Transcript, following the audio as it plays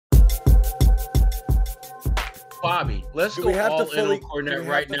Bobby, let's Do go we have to all in on fully- do Kornet we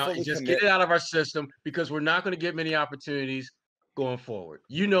right have to now fully and just commit? get it out of our system because we're not going to get many opportunities going forward.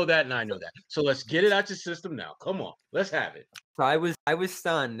 You know that, and I know that. So let's get it out your system now. Come on, let's have it. So I was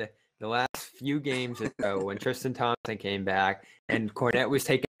stunned the last few games or so when Tristan Thompson came back and Kornet was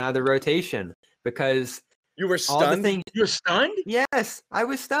taken out of the rotation because You were all the stunned? things. You're stunned? Yes, I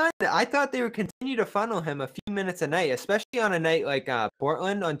was stunned. I thought they would continue to funnel him a few minutes a night, especially on a night like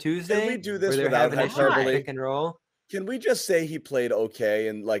Portland on Tuesday. Can we do this where they're without having issues with hyperbole? pick and roll. Can we just say he played okay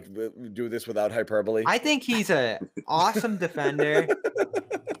and like do this without hyperbole? I think he's an awesome defender.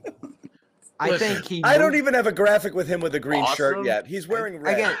 I think he. I don't even have a graphic with him with a green shirt Awesome. yet. He's wearing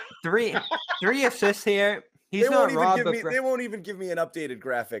red. Again, three assists here. He's They not won't robbed, even but give me. They won't even give me an updated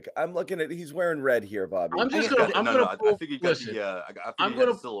graphic. I'm looking at. He's wearing red here, Bobby. I'm just gonna. I'm gonna. I Pull, think you got listen, the. I I'm think you got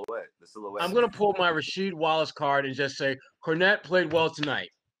gonna- the silhouette. The silhouette. I'm gonna pull my Rasheed Wallace card and just say Kornet played well tonight.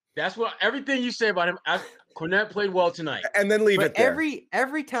 That's what everything you say about him. Kornet played well tonight. And then leave but it there.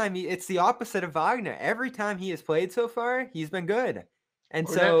 every time it's the opposite of Wagner. Every time he has played so far, he's been good. And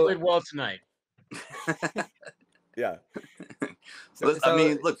Kornet so played well tonight. Yeah. I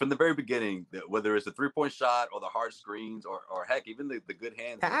mean, look, from the very beginning, whether it's a 3-point shot or the hard screens or heck, even the good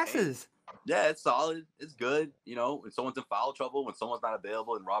hands. passes. Yeah, it's solid. It's good. You know, when someone's in foul trouble, when someone's not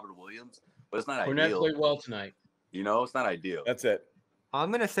available, and Robert Williams, but it's not Kornet ideal. played well tonight. You know, it's not ideal. That's it. All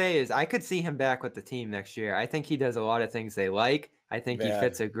I'm gonna say is I could see him back with the team next year. I think he does a lot of things they like. I think he Man.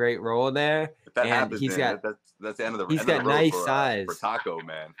 fits a great role there. If that and happens, he's man, got that's the end of the. he's end of got the road nice for, size. for Taco,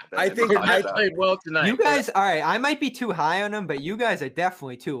 man. I think Kornet played well tonight. you guys. All right, I might be too high on him, but you guys are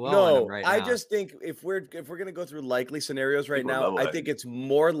definitely too low on him No, right I now. just think if we're gonna go through likely scenarios right People now, level I headed. think it's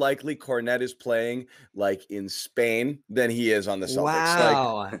more likely Kornet is playing like in Spain than he is on the Celtics.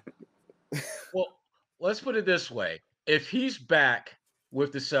 Wow. Well, let's put it this way: if he's back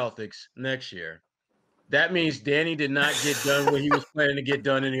with the Celtics next year, that means Danny did not get done what he was planning to get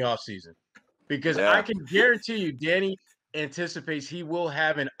done in the offseason. Because Yeah. I can guarantee you, Danny anticipates he will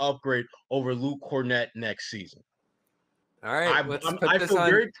have an upgrade over Luke Kornet next season. All right, let's put I this feel on.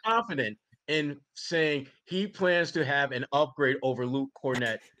 very confident in saying he plans to have an upgrade over Luke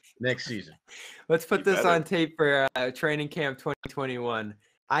Kornet next season. Let's put You this better. on tape for training camp 2021.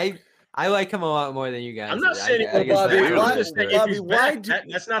 I like him a lot more than you guys. I'm not do. saying I guess Bobby, that- why- I'm just saying if Bobby, he's why back, do-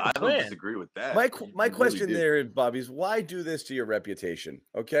 that's not the I don't plan. disagree with that. My You question really do. there, Bobby, is why do this to your reputation?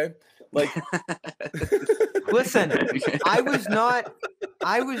 Okay, like Listen, I was not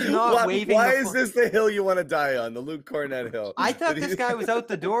waving. Why the is fl- this the hill you want to die on, the Luke Kornet hill? I thought Did this he- guy was out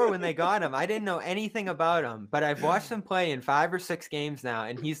the door when they got him. I didn't know anything about him, but I've watched him play in 5 or 6 games now,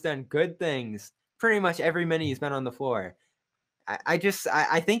 and he's done good things pretty much every minute he's been on the floor. I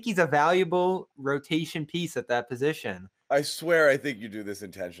think he's a valuable rotation piece at that position. I swear, I think you do this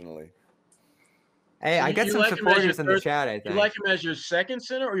intentionally. Hey, I got You some like him as your supporters in the third- chat. I You think like him as your second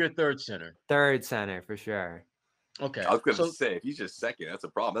center or your third center? third center for sure. Okay. I was going to So- say if he's just second, that's a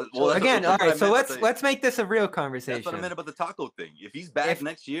problem. Again, all right. So let's let's. make this a real That's what I conversation. meant about the Taco thing. If he's back If-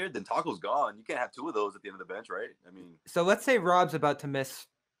 next year, then Taco's gone. You can't have 2 of those at the end of the bench, right? I mean, So let's say Rob's about to miss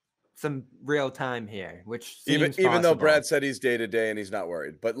some real time here, which Even seems though possible. Brad said he's day to day and he's not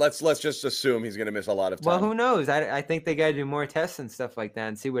worried, but let's just assume he's going to miss a lot of time. Well, who knows? I think they got to do more tests and stuff like that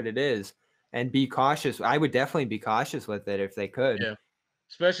and see what it is and be cautious. I would definitely be cautious with it if they could. Yeah.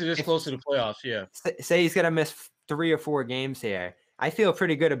 Especially this If- close to the playoffs, yeah. Say he's going to miss 3 or 4 games here. I feel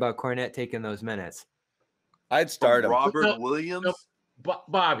pretty good about Kornet taking those minutes. I'd start him. Robert No, Williams. no.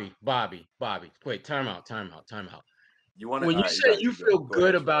 Bobby. Wait, time out. You want When you say you feel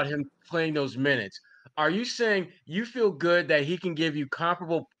good about him playing those minutes, are you saying you feel good that he can give you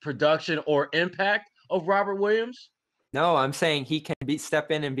comparable production or impact of Robert Williams? No, I'm saying he can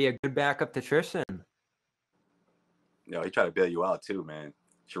step in and be a good backup to Tristan. No, he tried to bail you out too, man.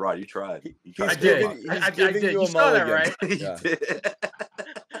 Sherrod, you tried. You He's tried I to did. bail giving- him he's I giving did. you You a saw that, mulligan. right? out. Yeah. You did.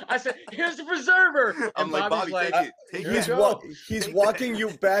 I said, "Here's the preserver." I'm And like, Bobby's Bobby, take it. Take "Here He's you it. go." he's Take walking that. you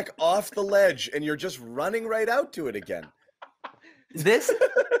back off the ledge, and you're just running right out to it again. This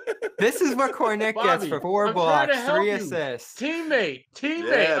is what Kornet gets Bobby, for 4 I'm trying to blocks, help 3 you. assists. Teammate.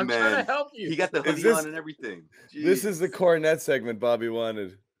 Yeah, I'm trying to man. help you. He got the Is hoodie this- on and everything. This Jeez. is the Kornet segment Bobby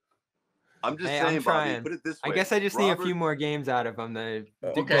wanted. I'm just Hey, I'm saying, Bobby. trying. Put it this way. I guess I just need a few Robert- more games out of him to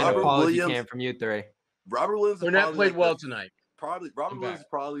Okay, get an Robert apology Williams- cam from you 3. Robert Williams. is Kornet probably played like well the- tonight. Robert I'm Williams back. is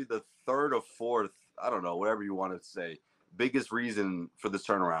probably the 3rd or 4th. I don't know, whatever you want to say. Biggest reason for this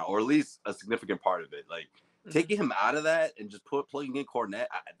turnaround, or at least a significant part of it. Like taking him out of that and just plugging in Kornet.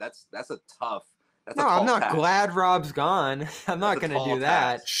 That's a tough. That's No, a tall I'm not task. glad Rob's gone. I'm not That's a going to tall do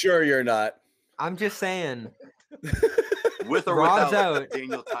that. task. Sure, you're not. I'm just saying. With or Rob's without out.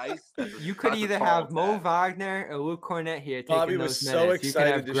 Daniel Tice. You could either have Mo Wagner or Luke Kornet here taking Bobby those was minutes. so You could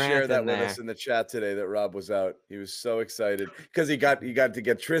have excited to Grant share that in with there. us in the chat today that Rob was out. He was so excited because he got to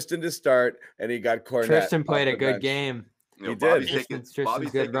get Tristan to start and he got Kornet. Tristan played off a the good bench. game. You know, He Bobby's did. taking- Tristan's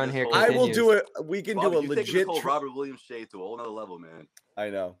Bobby's good taking run this here whole- I will continues. do it. We can Bobby, do a you're taking this legit. whole Robert Williams shade to a whole nother level, man. I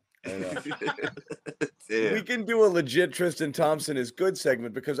know. Damn. We can do a legit Tristan Thompson is good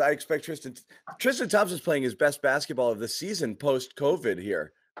segment because I expect Tristan Thompson's playing his best basketball of the season post COVID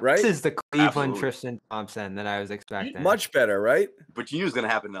here, right? This is the Cleveland Absolutely. Tristan Thompson that I was expecting. Much better, right? But you knew it was gonna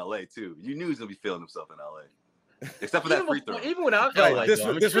happen in LA too. You knew he was gonna be feeling himself in LA. Except for that free throw. Even without Right. LA, This though.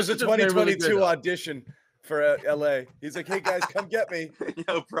 I mean, was a Tristan's playing really 2022 good, though. audition for LA. He's like, hey guys, come get me.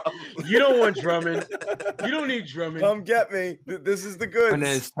 Yo, probably. You don't want Drummond. You don't need Drummond. Come get me. This is the On goods.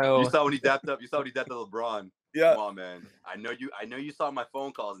 his toe. You saw when he dapped up. You saw when he dapped up LeBron. Yeah. Come on, man. I know you saw my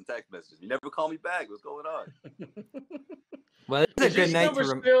phone calls and text messages. You never called me back. What's going on? Well, this is a good night to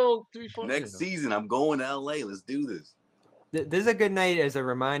still 3-4. Next season, I'm going to LA. Let's do this. This is a good night as a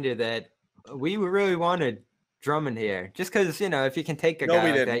reminder that we really wanted Drummond here. Just because, if you can take a No, guy we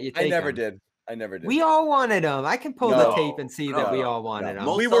like didn't. that, you take I never him. did. I never did. We all wanted him. I can pull the No, tape and see that we all wanted him.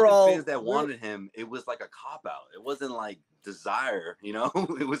 Most We were Celtics all- fans that wanted him. It was like a cop out. It wasn't like desire.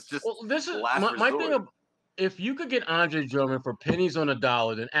 It was just. Well, this is last my thing. resort. If you could get Andre Drummond for pennies on a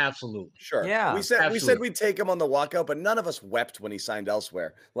dollar, then absolutely. Sure. Yeah, We said absolutely. we'd take him on the walkout, but none of us wept when he signed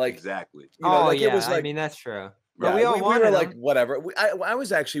elsewhere. Like, Exactly. it was like, I mean, that's true. yeah, But we all we wanted were him. like, whatever. I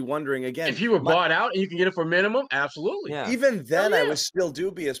was actually wondering again. If he were bought out and you can get it for minimum, absolutely. Yeah. Even then, yeah. I was still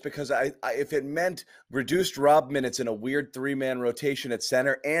dubious because I if it meant reduced Rob minutes in a weird 3-man rotation at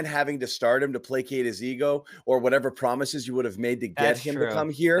center and having to start him to placate his ego or whatever promises you would have made to get That's him true. to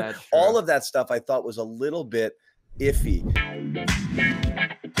come here, That's all true. of that stuff I thought was a little bit iffy.